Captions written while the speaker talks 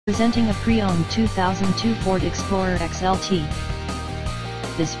Presenting a pre-owned 2002 Ford Explorer XLT.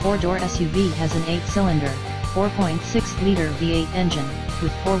 This four-door SUV has an 8-cylinder, 4.6-liter V8 engine,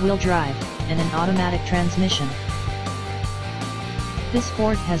 with four-wheel drive, and an automatic transmission. This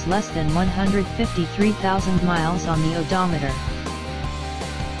Ford has less than 153,000 miles on the odometer.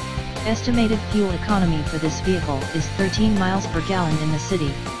 Estimated fuel economy for this vehicle is 13 miles per gallon in the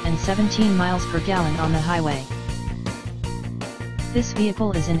city, and 17 miles per gallon on the highway. This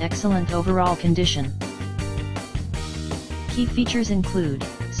vehicle is in excellent overall condition. Key features include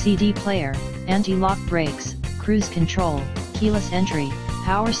CD player, anti-lock brakes, cruise control, keyless entry,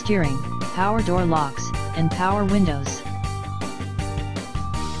 power steering, power door locks, and power windows.